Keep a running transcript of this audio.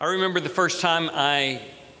I remember the first time I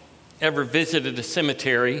ever visited a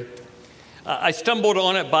cemetery. I stumbled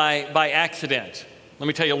on it by accident. Let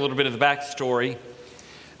me tell you a little bit of the backstory.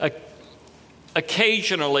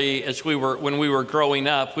 Occasionally, when we were growing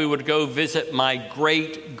up, we would go visit my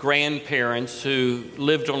great-grandparents who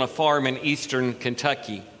lived on a farm in eastern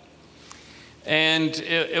Kentucky. And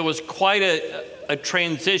it was quite a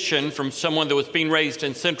transition from someone that was being raised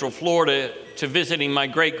in Central Florida to visiting my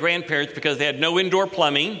great-grandparents because they had no indoor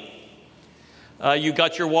plumbing. You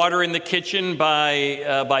got your water in the kitchen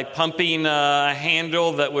by pumping a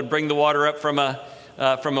handle that would bring the water up from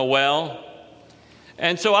a well.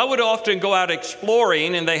 And so I would often go out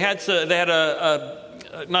exploring, and they had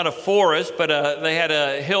not a forest, but they had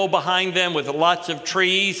a hill behind them with lots of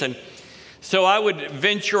trees. And so I would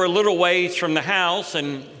venture a little ways from the house,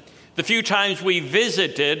 and the few times we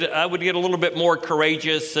visited, I would get a little bit more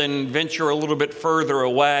courageous and venture a little bit further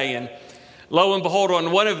away. And lo and behold, on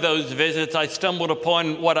one of those visits, I stumbled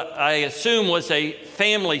upon what I assume was a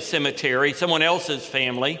family cemetery, someone else's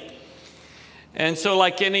family. And so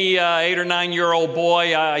like any 8 or 9-year-old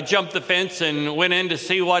boy, I jumped the fence and went in to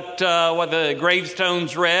see what the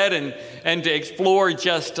gravestones read and to explore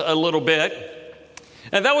just a little bit.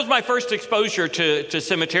 And that was my first exposure to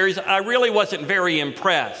cemeteries. I really wasn't very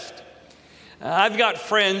impressed. I've got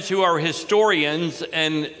friends who are historians,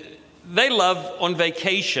 and they love on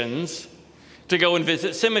vacations to go and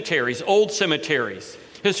visit cemeteries, old cemeteries,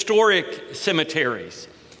 historic cemeteries.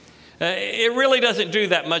 It really doesn't do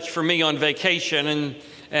that much for me on vacation,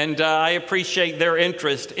 and I appreciate their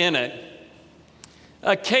interest in it.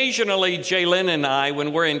 Occasionally, Jalen and I,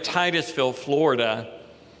 when we're in Titusville, Florida,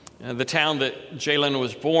 the town that Jalen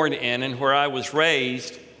was born in and where I was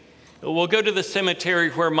raised, we'll go to the cemetery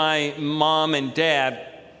where my mom and dad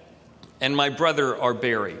and my brother are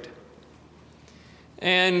buried.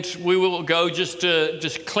 And we will go just to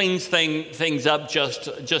clean things up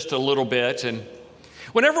just a little bit. And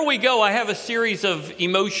whenever we go, I have a series of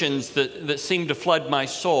emotions that seem to flood my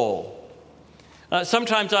soul.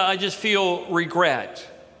 Sometimes I just feel regret.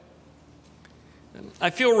 I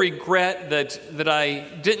feel regret that I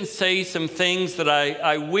didn't say some things that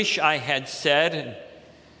I wish I had said,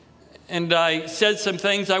 and I said some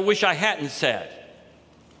things I wish I hadn't said.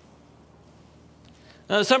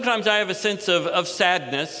 Sometimes I have a sense of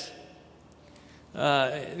sadness.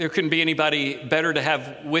 There couldn't be anybody better to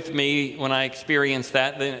have with me when I experience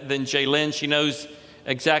that than Jaylin. She knows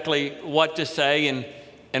exactly what to say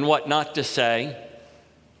and what not to say.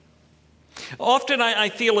 Often I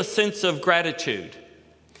feel a sense of gratitude.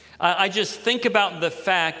 I just think about the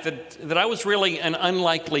fact that I was really an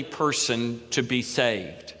unlikely person to be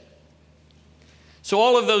saved. So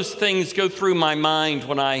all of those things go through my mind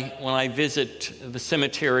when I visit the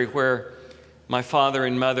cemetery where my father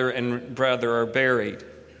and mother and brother are buried.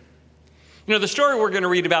 You know, the story we're going to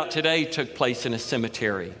read about today took place in a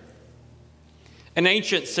cemetery. An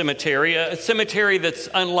ancient cemetery, a cemetery that's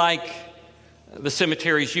unlike the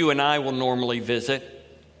cemeteries you and I will normally visit.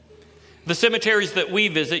 The cemeteries that we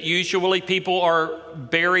visit, usually people are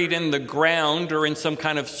buried in the ground or in some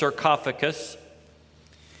kind of sarcophagus.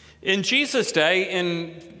 In Jesus' day,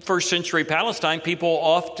 in first century Palestine, people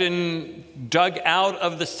often dug out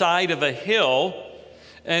of the side of a hill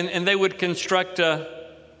and they would construct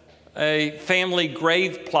a family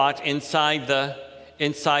grave plot inside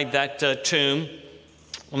that tomb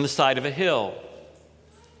on the side of a hill.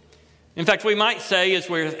 In fact, we might say, as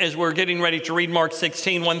we're getting ready to read Mark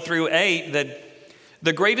 16, 1 through 8, that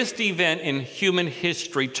the greatest event in human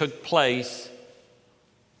history took place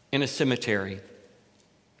in a cemetery.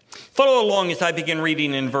 Follow along as I begin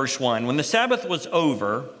reading in verse 1. When the Sabbath was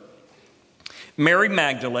over, Mary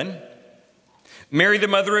Magdalene, Mary the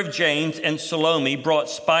mother of James, and Salome brought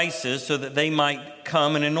spices so that they might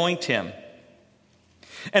come and anoint him.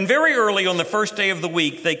 And very early on the first day of the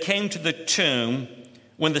week, they came to the tomb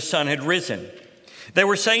when the sun had risen. They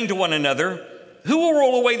were saying to one another, "Who will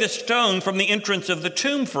roll away the stone from the entrance of the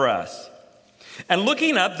tomb for us?" And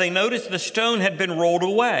looking up, they noticed the stone had been rolled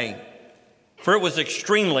away, for it was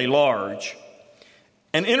extremely large.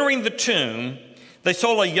 And entering the tomb, they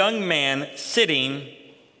saw a young man sitting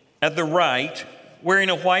at the right,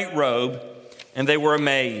 wearing a white robe, and they were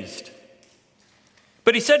amazed.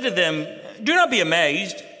 But he said to them, "Do not be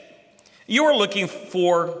amazed. You are looking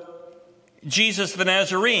for Jesus the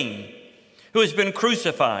Nazarene, who has been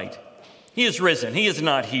crucified. He is risen. He is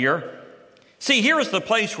not here. See, here is the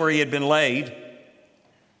place where he had been laid.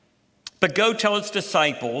 But go tell his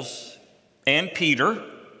disciples and Peter,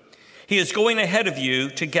 he is going ahead of you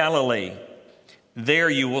to Galilee. There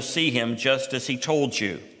you will see him just as he told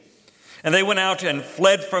you." And they went out and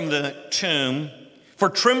fled from the tomb, for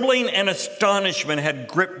trembling and astonishment had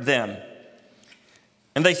gripped them.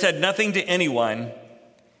 And they said nothing to anyone,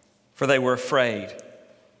 for they were afraid.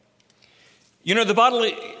 You know, the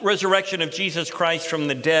bodily resurrection of Jesus Christ from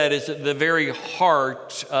the dead is at the very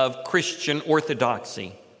heart of Christian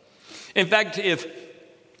orthodoxy. In fact, if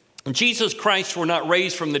Jesus Christ were not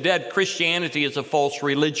raised from the dead, Christianity is a false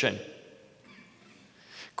religion.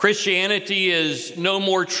 Christianity is no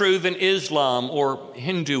more true than Islam or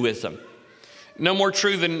Hinduism, no more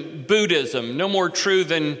true than Buddhism, no more true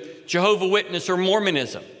than Jehovah's Witness or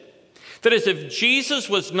Mormonism. That is, if Jesus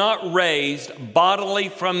was not raised bodily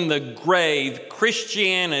from the grave,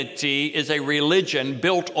 Christianity is a religion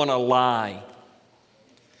built on a lie.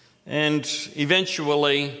 And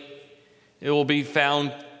eventually, it will be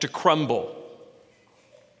found to crumble.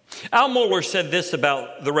 Al Mohler said this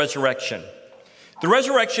about the resurrection. The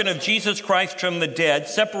resurrection of Jesus Christ from the dead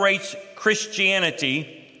separates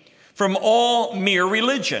Christianity from all mere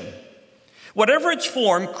religion. Whatever its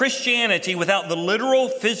form, Christianity without the literal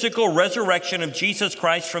physical resurrection of Jesus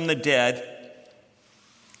Christ from the dead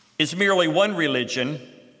is merely one religion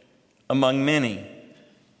among many.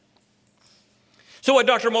 So what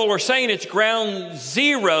Dr. Mohler is saying, it's ground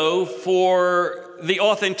zero for the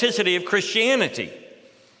authenticity of Christianity.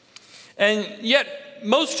 And yet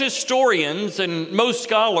most historians and most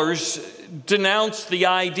scholars denounce the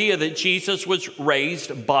idea that Jesus was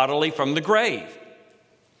raised bodily from the grave.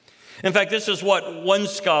 In fact, this is what one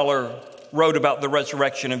scholar wrote about the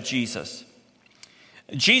resurrection of Jesus.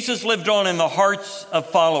 Jesus lived on in the hearts of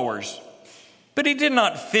followers, but he did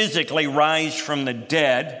not physically rise from the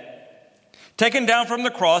dead. Taken down from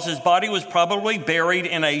the cross, his body was probably buried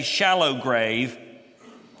in a shallow grave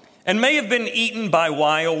and may have been eaten by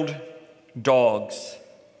wild dogs.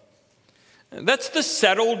 That's the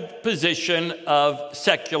settled position of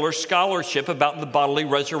secular scholarship about the bodily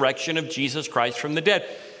resurrection of Jesus Christ from the dead.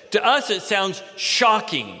 To us, it sounds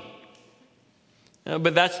shocking,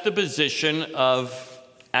 but that's the position of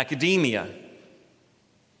academia.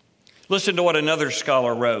 Listen to what another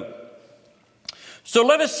scholar wrote. So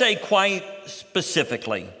let us say quite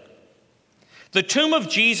specifically, the tomb of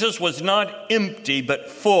Jesus was not empty but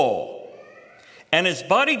full, and his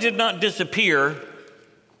body did not disappear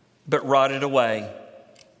but rotted away.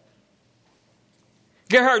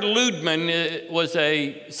 Gerhard Ludemann was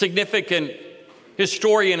a significant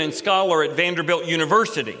historian and scholar at Vanderbilt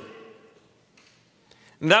University.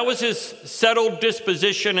 And that was his settled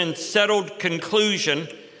disposition and settled conclusion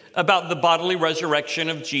about the bodily resurrection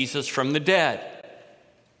of Jesus from the dead.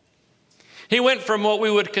 He went from what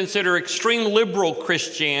we would consider extreme liberal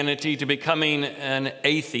Christianity to becoming an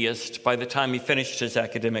atheist by the time he finished his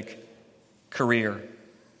academic career.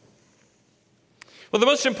 Well, the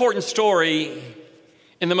most important story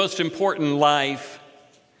in the most important life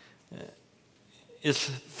is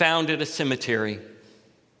found at a cemetery.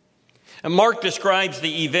 And Mark describes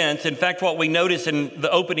the events. In fact, what we notice in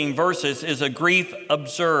the opening verses is a grief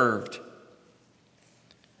observed,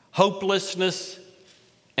 hopelessness,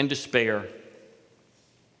 and despair.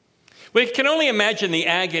 We can only imagine the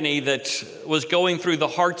agony that was going through the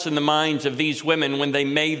hearts and the minds of these women when they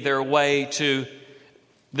made their way to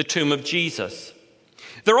the tomb of Jesus.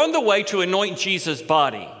 They're on the way to anoint Jesus'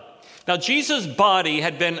 body. Now, Jesus' body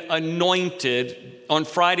had been anointed on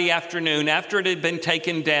Friday afternoon after it had been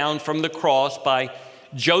taken down from the cross by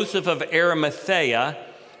Joseph of Arimathea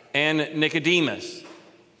and Nicodemus.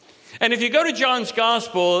 And if you go to John's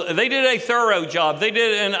gospel, they did a thorough job. They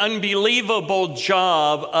did an unbelievable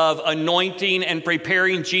job of anointing and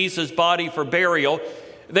preparing Jesus' body for burial.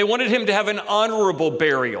 They wanted him to have an honorable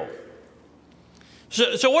burial.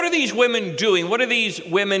 So what are these women doing? What are these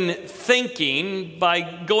women thinking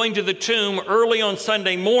by going to the tomb early on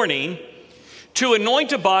Sunday morning to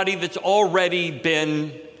anoint a body that's already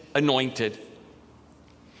been anointed?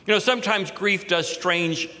 You know, sometimes grief does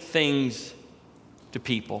strange things to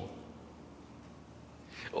people.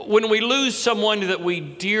 When we lose someone that we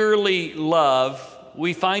dearly love,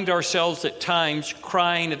 we find ourselves at times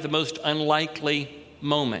crying at the most unlikely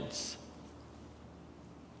moments.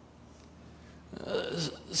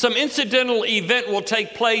 Some incidental event will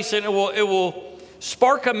take place and it will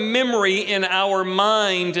spark a memory in our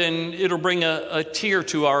mind, and it'll bring a tear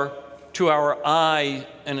to our eye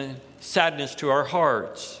and a sadness to our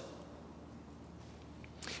hearts.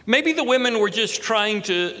 Maybe the women were just trying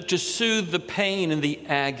to soothe the pain and the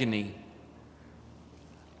agony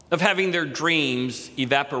of having their dreams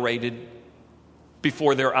evaporated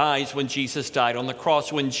before their eyes when Jesus died on the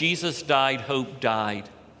cross. When Jesus died, hope died.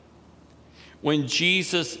 When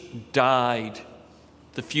Jesus died,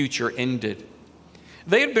 the future ended.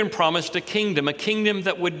 They had been promised a kingdom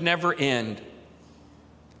that would never end.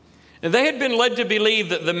 And they had been led to believe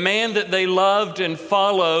that the man that they loved and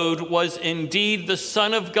followed was indeed the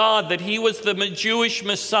Son of God, that he was the Jewish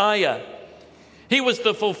Messiah. He was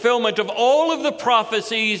the fulfillment of all of the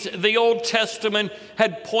prophecies the Old Testament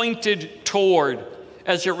had pointed toward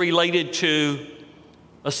as it related to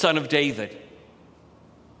a son of David.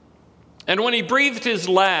 And when he breathed his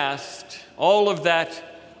last, all of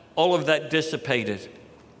that dissipated.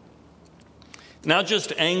 Now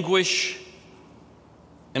just anguish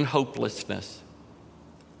and hopelessness.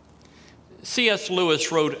 C.S.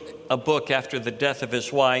 Lewis wrote a book after the death of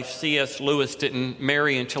his wife. C.S. Lewis didn't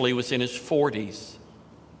marry until he was in his 40s.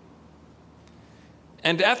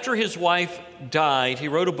 And after his wife died, he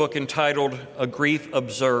wrote a book entitled A Grief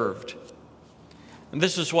Observed. And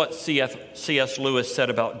this is what C.S. Lewis said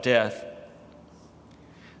about death.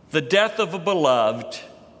 The death of a beloved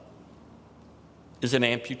is an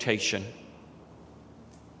amputation.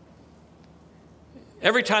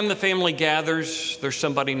 Every time the family gathers, there's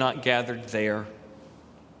somebody not gathered there.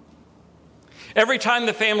 Every time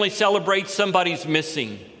the family celebrates, somebody's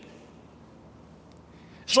missing.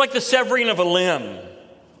 It's like the severing of a limb.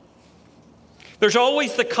 There's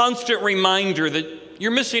always the constant reminder that you're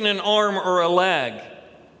missing an arm or a leg.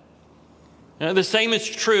 The same is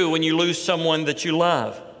true when you lose someone that you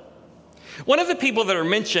love. One of the people that are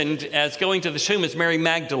mentioned as going to the tomb is Mary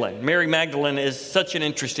Magdalene. Mary Magdalene is such an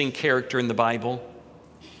interesting character in the Bible.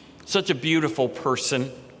 Such a beautiful person.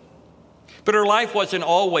 But her life wasn't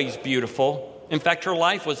always beautiful. In fact, her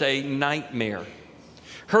life was a nightmare.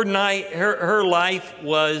 Her life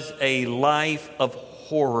was a life of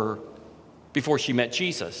horror before she met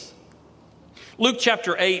Jesus. Luke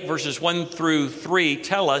chapter 8, verses 1 through 3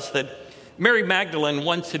 tell us that Mary Magdalene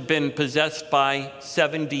once had been possessed by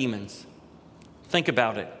 7 demons. Think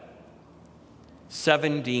about it.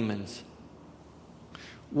 7 demons.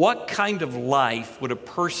 What kind of life would a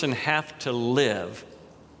person have to live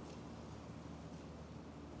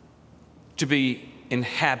to be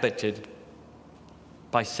inhabited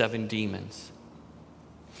by 7 demons?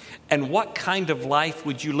 And what kind of life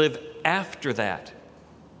would you live after that?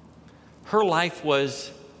 Her life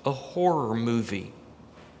was a horror movie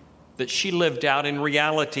that she lived out in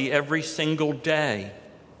reality every single day.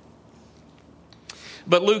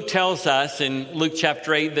 But Luke tells us in Luke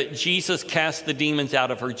chapter 8 that Jesus cast the demons out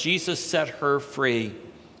of her. Jesus set her free.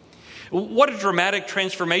 What a dramatic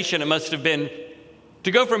transformation it must have been to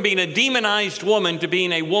go from being a demonized woman to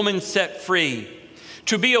being a woman set free.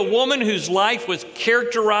 To be a woman whose life was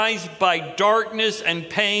characterized by darkness and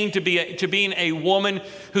pain, to being a woman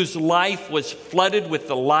whose life was flooded with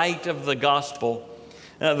the light of the gospel,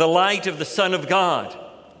 the light of the Son of God.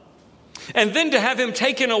 And then to have him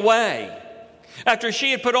taken away after she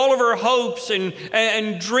had put all of her hopes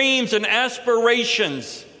and dreams and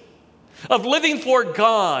aspirations of living for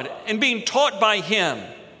God and being taught by him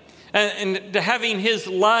and having his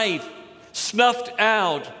life snuffed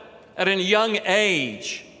out at a young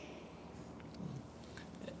age.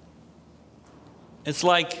 It's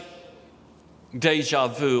like deja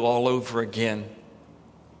vu all over again.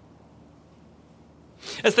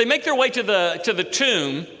 As they make their way to the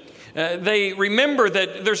tomb, they remember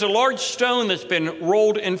that there's a large stone that's been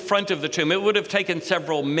rolled in front of the tomb. It would have taken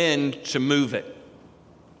several men to move it.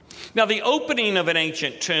 Now, the opening of an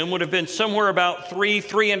ancient tomb would have been somewhere about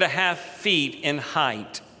 3.5 feet in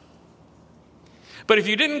height. But if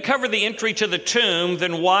you didn't cover the entry to the tomb,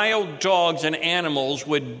 then wild dogs and animals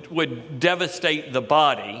would devastate the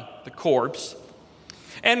body, the corpse,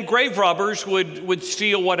 and grave robbers would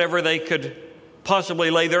steal whatever they could possibly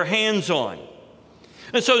lay their hands on.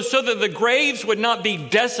 And so that the graves would not be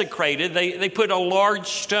desecrated, they put a large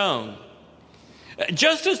stone.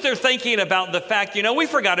 Just as they're thinking about the fact, we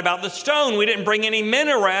forgot about the stone. We didn't bring any men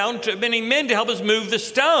to help us move the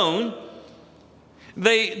stone.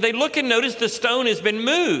 They look and notice the stone has been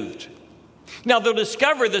moved. Now they'll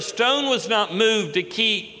discover the stone was not moved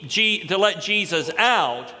to let Jesus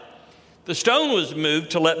out. The stone was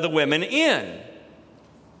moved to let the women in.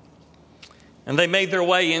 And they made their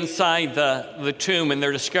way inside the tomb, and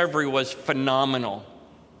their discovery was phenomenal.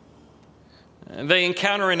 They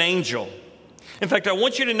encounter an angel. In fact, I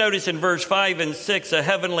want you to notice in verse 5 and 6 a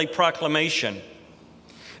heavenly proclamation.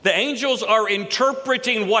 The angels are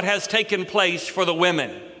interpreting what has taken place for the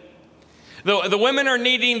women. The women are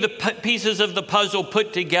needing the pieces of the puzzle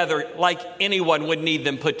put together like anyone would need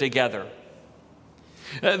them put together.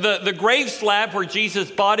 The grave slab where Jesus'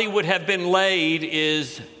 body would have been laid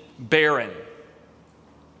is barren.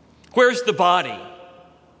 Where's the body?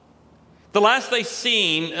 The last I've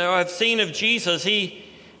seen of Jesus, he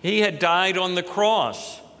had died on the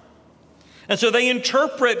cross. And so they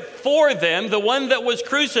interpret for them the one that was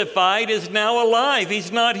crucified is now alive.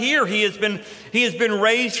 He's not here. He has been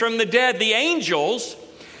raised from the dead. The angels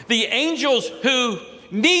who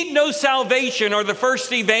need no salvation are the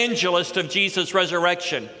first evangelists of Jesus'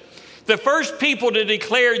 resurrection. The first people to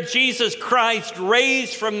declare Jesus Christ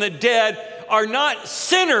raised from the dead are not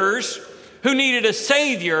sinners who needed a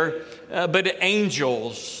Savior, but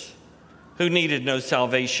angels who needed no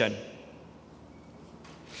salvation.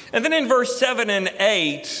 And then in verse 7 and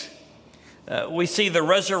 8, we see the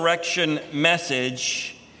resurrection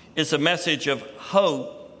message is a message of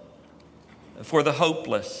hope for the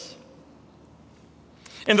hopeless.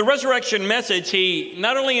 In the resurrection message, he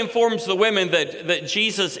not only informs the women that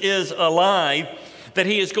Jesus is alive, that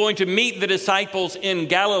he is going to meet the disciples in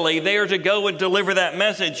Galilee. They are to go and deliver that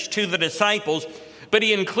message to the disciples, but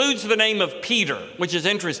he includes the name of Peter, which is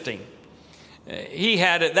interesting. He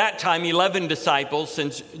had at that time 11 disciples,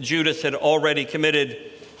 since Judas had already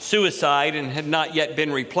committed suicide and had not yet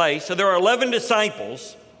been replaced. So there are 11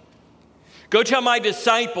 disciples. Go tell my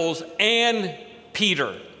disciples and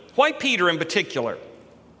Peter. Why Peter in particular?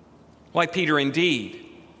 Why Peter indeed?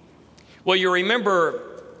 Well, you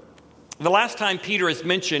remember the last time Peter is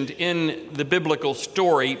mentioned in the biblical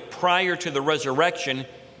story prior to the resurrection,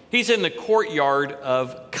 he's in the courtyard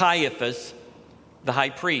of Caiaphas, the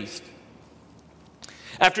high priest.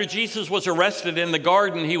 After Jesus was arrested in the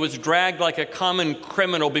garden, he was dragged like a common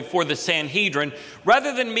criminal before the Sanhedrin.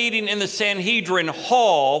 Rather than meeting in the Sanhedrin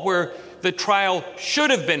hall where the trial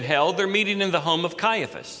should have been held, they're meeting in the home of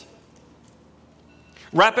Caiaphas.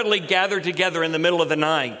 Rapidly gathered together in the middle of the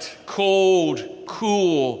night, cold,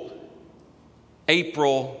 cool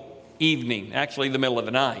April evening, actually the middle of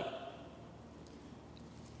the night.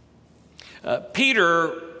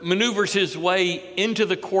 Peter maneuvers his way into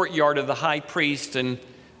the courtyard of the high priest and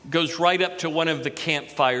goes right up to one of the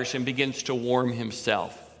campfires and begins to warm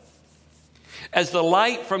himself. As the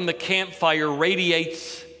light from the campfire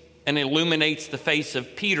radiates and illuminates the face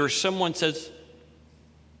of Peter, someone says,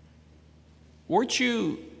 Weren't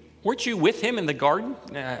you with him in the garden?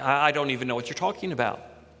 I don't even know what you're talking about.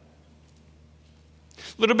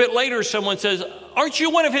 A little bit later, someone says, Aren't you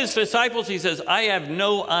one of his disciples? He says, I have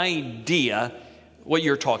no idea what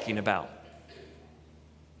you're talking about.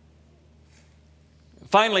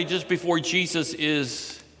 Finally, just before Jesus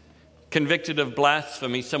is convicted of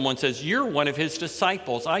blasphemy, someone says, You're one of his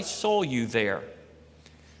disciples. I saw you there.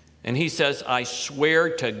 And he says, I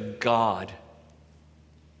swear to God,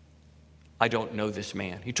 I don't know this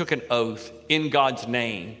man. He took an oath in God's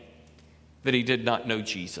name that he did not know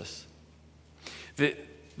Jesus.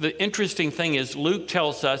 The interesting thing is Luke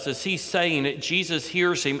tells us as he's saying it, Jesus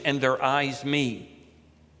hears him and their eyes meet.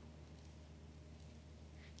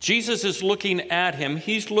 Jesus is looking at him.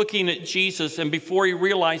 He's looking at Jesus, and before he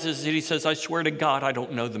realizes it, he says, I swear to God, I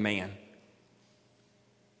don't know the man.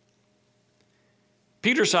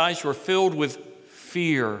 Peter's eyes were filled with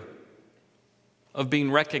fear of being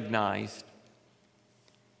recognized.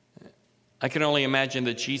 I can only imagine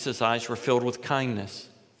that Jesus' eyes were filled with kindness,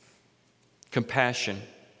 compassion.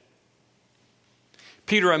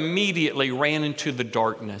 Peter immediately ran into the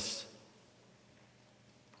darkness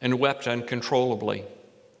and wept uncontrollably.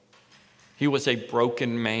 He was a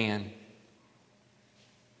broken man.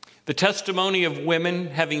 The testimony of women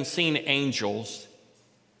having seen angels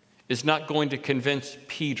is not going to convince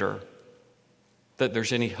Peter that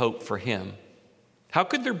there's any hope for him. How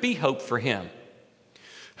could there be hope for him?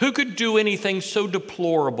 Who could do anything so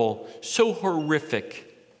deplorable, so horrific,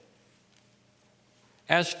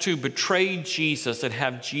 as to betray Jesus and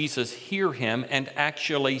have Jesus hear him and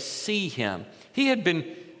actually see him? He had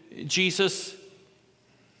been Jesus'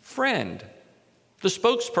 friend, the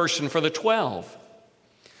spokesperson for the 12.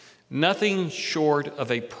 Nothing short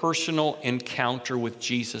of a personal encounter with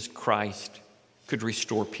Jesus Christ could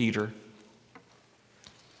restore Peter.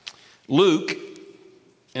 Luke,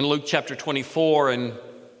 in Luke chapter 24, and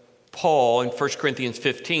Paul in 1 Corinthians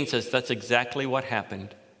 15 says that's exactly what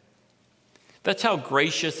happened. That's how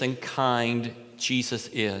gracious and kind Jesus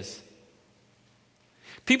is.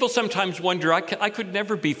 People sometimes wonder, I could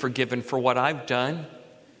never be forgiven for what I've done.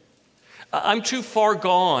 I'm too far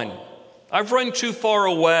gone. I've run too far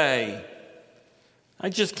away. I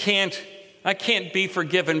can't be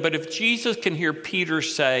forgiven. But if Jesus can hear Peter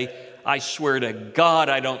say, I swear to God,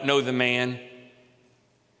 I don't know the man.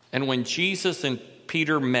 And when Jesus and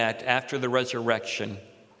Peter met after the resurrection,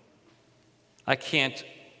 I can't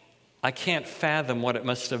fathom what it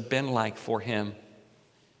must have been like for him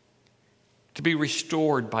to be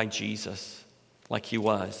restored by Jesus like he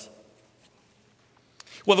was.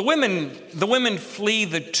 Well, the women flee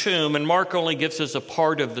the tomb, and Mark only gives us a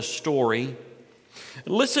part of the story.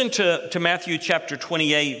 Listen to Matthew chapter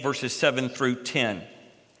 28, verses 7 through 10.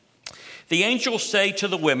 The angels say to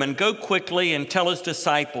the women, "Go quickly and tell his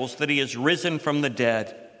disciples that he is risen from the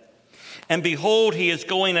dead. And behold, he is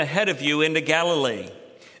going ahead of you into Galilee.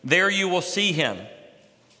 There you will see him.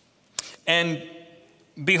 And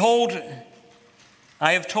behold,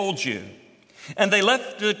 I have told you." And they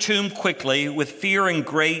left the tomb quickly with fear and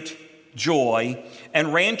great joy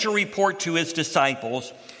and ran to report to his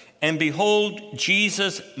disciples. And behold,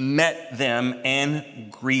 Jesus met them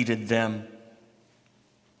and greeted them.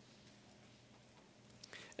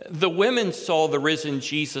 The women saw the risen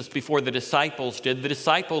Jesus before the disciples did. The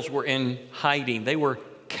disciples were in hiding. They were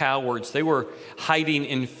cowards. They were hiding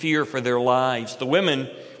in fear for their lives. The women,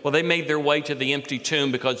 well, they made their way to the empty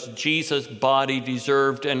tomb because Jesus' body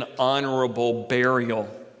deserved an honorable burial.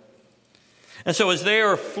 And so as they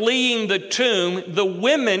are fleeing the tomb, the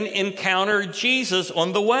women encounter Jesus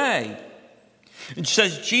on the way. It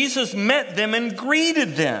says Jesus met them and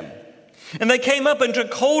greeted them. And they came up and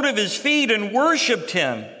took hold of his feet and worshiped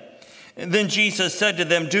him. And then Jesus said to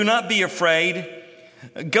them, "Do not be afraid.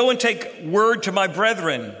 Go and take word to my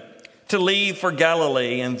brethren to leave for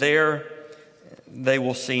Galilee, and there they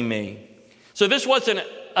will see me." So this wasn't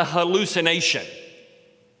a hallucination.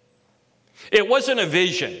 It wasn't a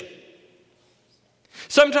vision.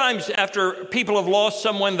 Sometimes after people have lost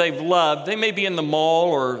someone they've loved, they may be in the mall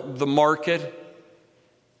or the market,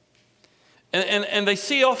 and they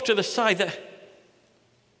see off to the side that,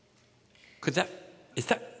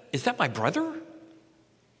 is that my brother?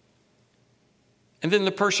 And then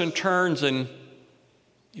the person turns and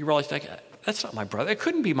you realize, that's not my brother. It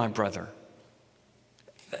couldn't be my brother.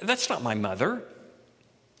 That's not my mother.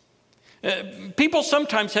 People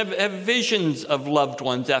sometimes have visions of loved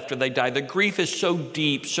ones after they die. The grief is so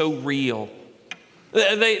deep, so real.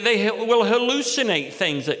 They will hallucinate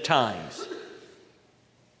things at times.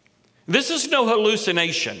 This is no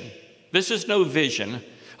hallucination. This is no vision.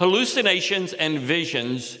 Hallucinations and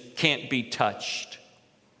visions can't be touched.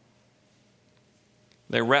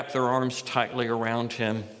 They wrap their arms tightly around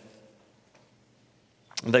him.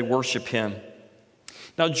 They worship him.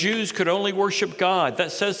 Now, Jews could only worship God.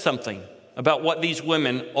 That says something about what these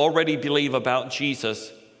women already believe about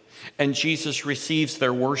Jesus, and Jesus receives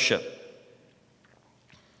their worship.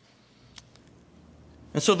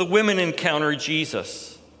 And so the women encounter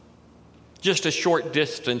Jesus just a short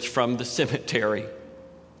distance from the cemetery.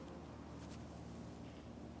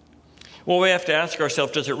 Well, we have to ask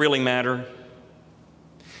ourselves, does it really matter?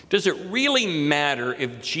 Does it really matter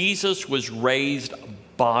if Jesus was raised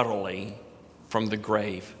bodily from the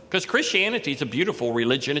grave? Because Christianity is a beautiful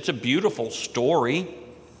religion. It's a beautiful story.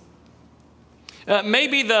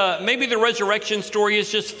 Maybe the resurrection story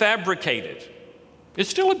is just fabricated. It's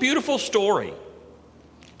still a beautiful story.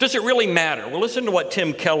 Does it really matter? Well, listen to what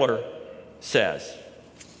Tim Keller says.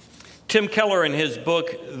 Tim Keller, in his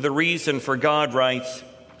book, The Reason for God, writes,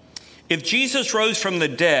 "If Jesus rose from the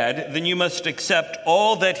dead, then you must accept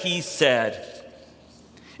all that he said.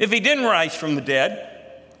 If he didn't rise from the dead,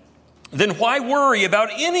 then why worry about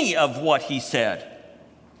any of what he said?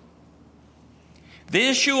 The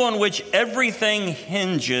issue on which everything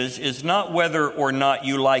hinges is not whether or not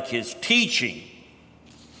you like his teaching,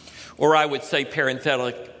 or I would say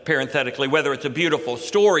parenthetically, whether it's a beautiful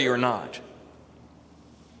story or not,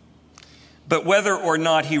 but whether or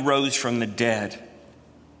not he rose from the dead."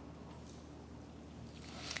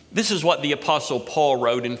 This is what the Apostle Paul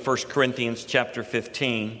wrote in 1 Corinthians chapter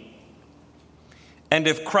 15. "And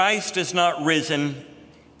if Christ is not risen,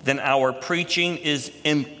 then our preaching is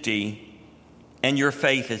empty, and your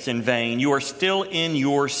faith is in vain. You are still in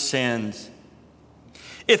your sins.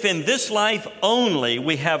 If in this life only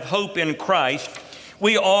we have hope in Christ,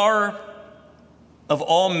 we are of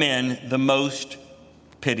all men the most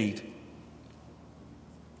pitied."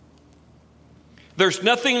 There's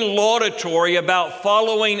nothing laudatory about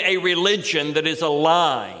following a religion that is a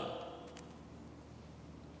lie.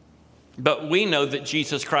 But we know that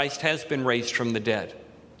Jesus Christ has been raised from the dead.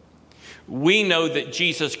 We know that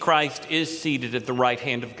Jesus Christ is seated at the right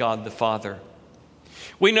hand of God the Father.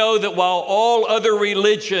 We know that while all other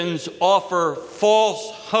religions offer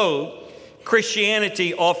false hope,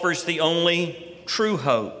 Christianity offers the only true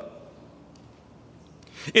hope.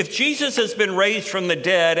 If Jesus has been raised from the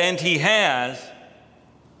dead, and he has,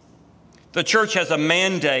 the church has a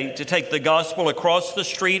mandate to take the gospel across the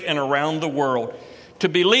street and around the world. To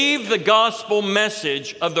believe the gospel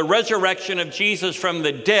message of the resurrection of Jesus from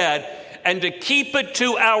the dead and to keep it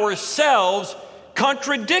to ourselves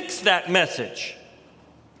contradicts that message.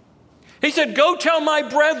 He said, go tell my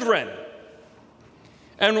brethren.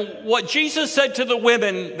 And what Jesus said to the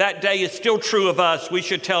women that day is still true of us. We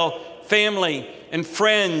should tell family and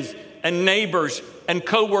friends and neighbors and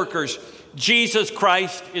co-workers, Jesus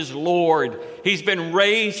Christ is Lord. He's been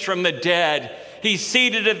raised from the dead. He's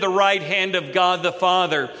seated at the right hand of God the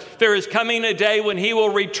Father. There is coming a day when he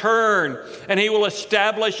will return and he will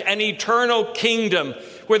establish an eternal kingdom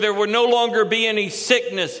where there will no longer be any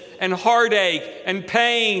sickness and heartache and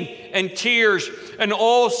pain and tears, and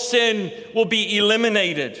all sin will be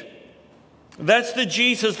eliminated. That's the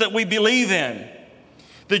Jesus that we believe in.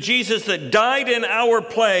 The Jesus that died in our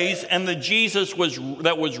place, and the Jesus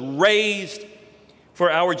that was raised for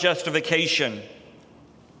our justification.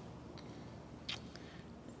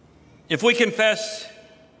 If we confess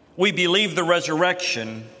we believe the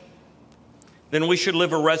resurrection, then we should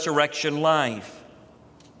live a resurrection life.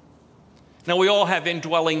 Now, we all have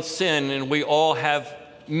indwelling sin, and we all have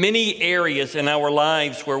many areas in our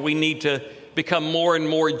lives where we need to become more and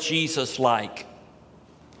more Jesus-like.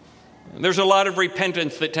 There's a lot of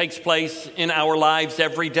repentance that takes place in our lives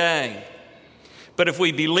every day. But if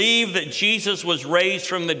we believe that Jesus was raised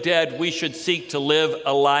from the dead, we should seek to live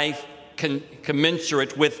a life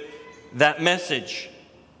commensurate with that message.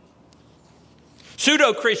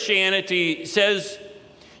 Pseudo-Christianity says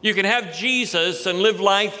you can have Jesus and live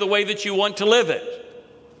life the way that you want to live it.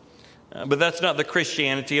 But that's not the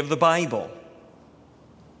Christianity of the Bible.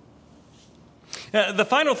 The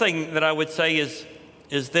final thing that I would say is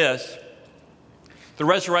this. The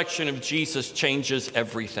resurrection of Jesus changes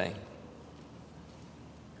everything.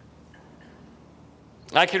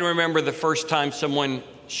 I can remember the first time someone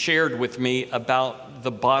shared with me about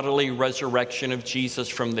the bodily resurrection of Jesus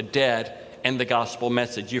from the dead and the gospel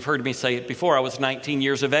message. You've heard me say it before. I was 19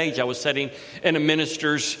 years of age. I was sitting in a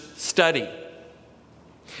minister's study.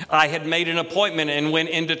 I had made an appointment and went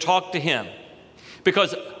in to talk to him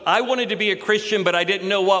because I wanted to be a Christian, but I didn't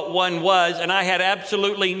know what one was, and I had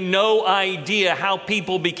absolutely no idea how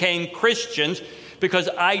people became Christians because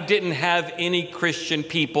I didn't have any Christian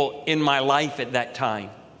people in my life at that time.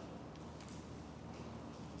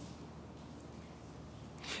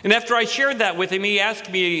 And after I shared that with him, he asked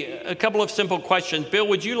me a couple of simple questions. Bill,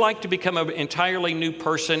 would you like to become an entirely new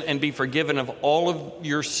person and be forgiven of all of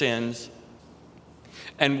your sins?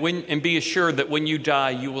 And be assured that when you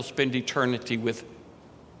die, you will spend eternity with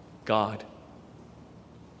God.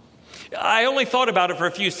 I only thought about it for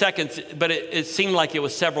a few seconds, but it seemed like it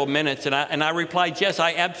was several minutes. And I replied, yes,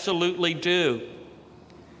 I absolutely do.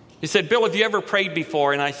 He said, Bill, have you ever prayed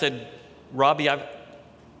before? And I said, Robbie,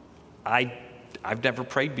 I've never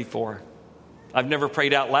prayed before. I've never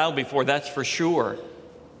prayed out loud before, that's for sure.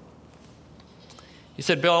 He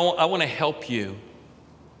said, Bill, I want to help you.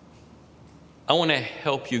 I want to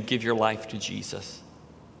help you give your life to Jesus.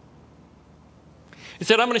 He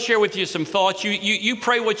said, I'm going to share with you some thoughts. You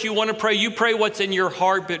pray what you want to pray. You pray what's in your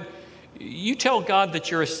heart, but you tell God that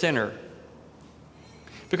you're a sinner.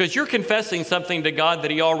 Because you're confessing something to God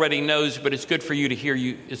that he already knows, but it's good for you to hear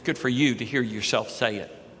yourself say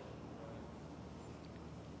it.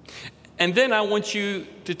 And then I want you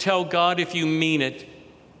to tell God, if you mean it,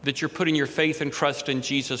 that you're putting your faith and trust in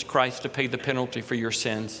Jesus Christ to pay the penalty for your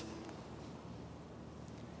sins.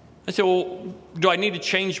 I said, well, do I need to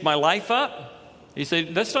change my life up? He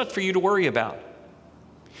said, that's not for you to worry about.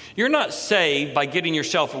 You're not saved by getting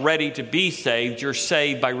yourself ready to be saved. You're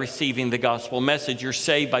saved by receiving the gospel message. You're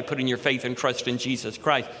saved by putting your faith and trust in Jesus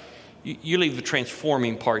Christ. You leave the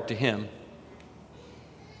transforming part to him.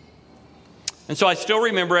 And so I still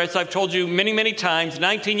remember, as I've told you many, many times,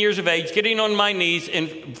 19 years of age, getting on my knees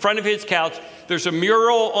in front of his couch. There's a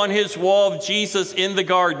mural on his wall of Jesus in the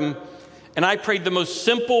garden. And I prayed the most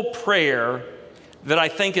simple prayer that I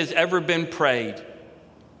think has ever been prayed.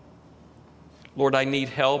 Lord, I need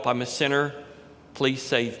help. I'm a sinner. Please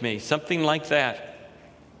save me. Something like that.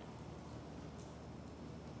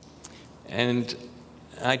 And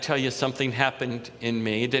I tell you, something happened in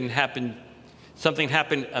me. Something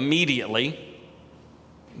happened immediately.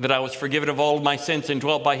 That I was forgiven of all of my sins and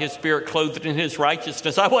dwelt by his Spirit, clothed in his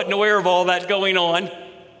righteousness. I wasn't aware of all that going on.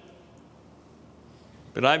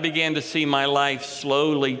 But I began to see my life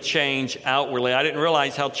slowly change outwardly. I didn't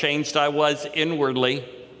realize how changed I was inwardly.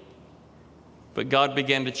 But God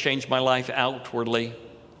began to change my life outwardly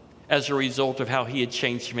as a result of how he had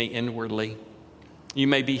changed me inwardly. You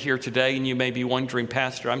may be here today and you may be wondering,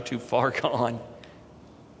 Pastor, I'm too far gone.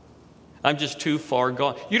 I'm just too far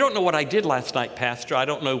gone. You don't know what I did last night, Pastor. I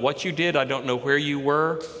don't know what you did. I don't know where you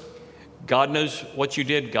were. God knows what you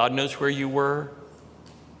did. God knows where you were.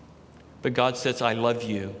 But God says, I love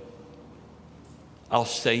you. I'll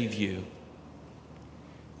save you.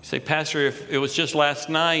 You say, Pastor, if it was just last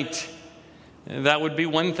night, that would be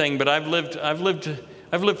one thing, but I've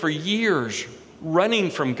lived for years running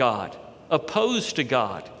from God, opposed to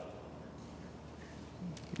God.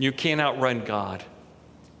 You can't outrun God.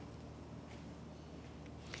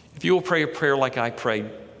 If you will pray a prayer like I prayed,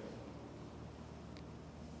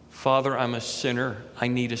 Father, I'm a sinner. I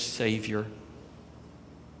need a Savior.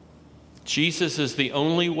 Jesus is the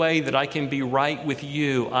only way that I can be right with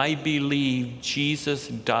you. I believe Jesus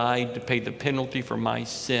died to pay the penalty for my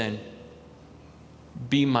sin.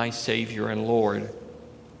 Be my Savior and Lord.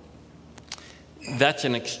 That's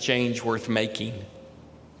an exchange worth making.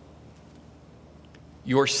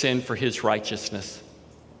 Your sin for his righteousness.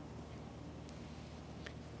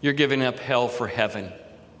 You're giving up hell for heaven.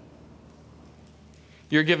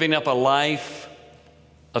 You're giving up a life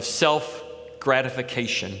of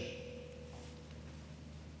self-gratification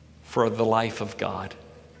for the life of God.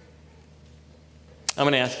 I'm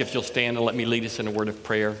going to ask if you'll stand and let me lead us in a word of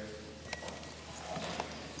prayer.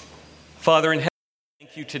 Father in heaven,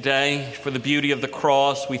 thank you today for the beauty of the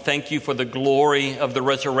cross. We thank you for the glory of the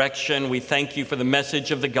resurrection. We thank you for the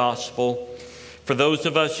message of the gospel. For those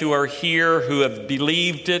of us who are here who have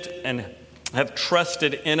believed it and have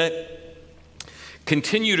trusted in it,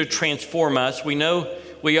 continue to transform us. We know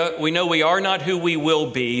we are not who we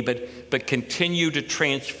will be, but continue to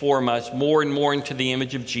transform us more and more into the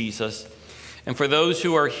image of Jesus. And for those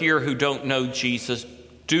who are here who don't know Jesus,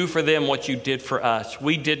 do for them what you did for us.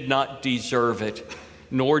 We did not deserve it,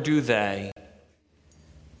 nor do they.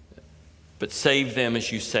 But save them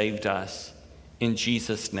as you saved us. In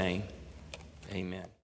Jesus' name, amen.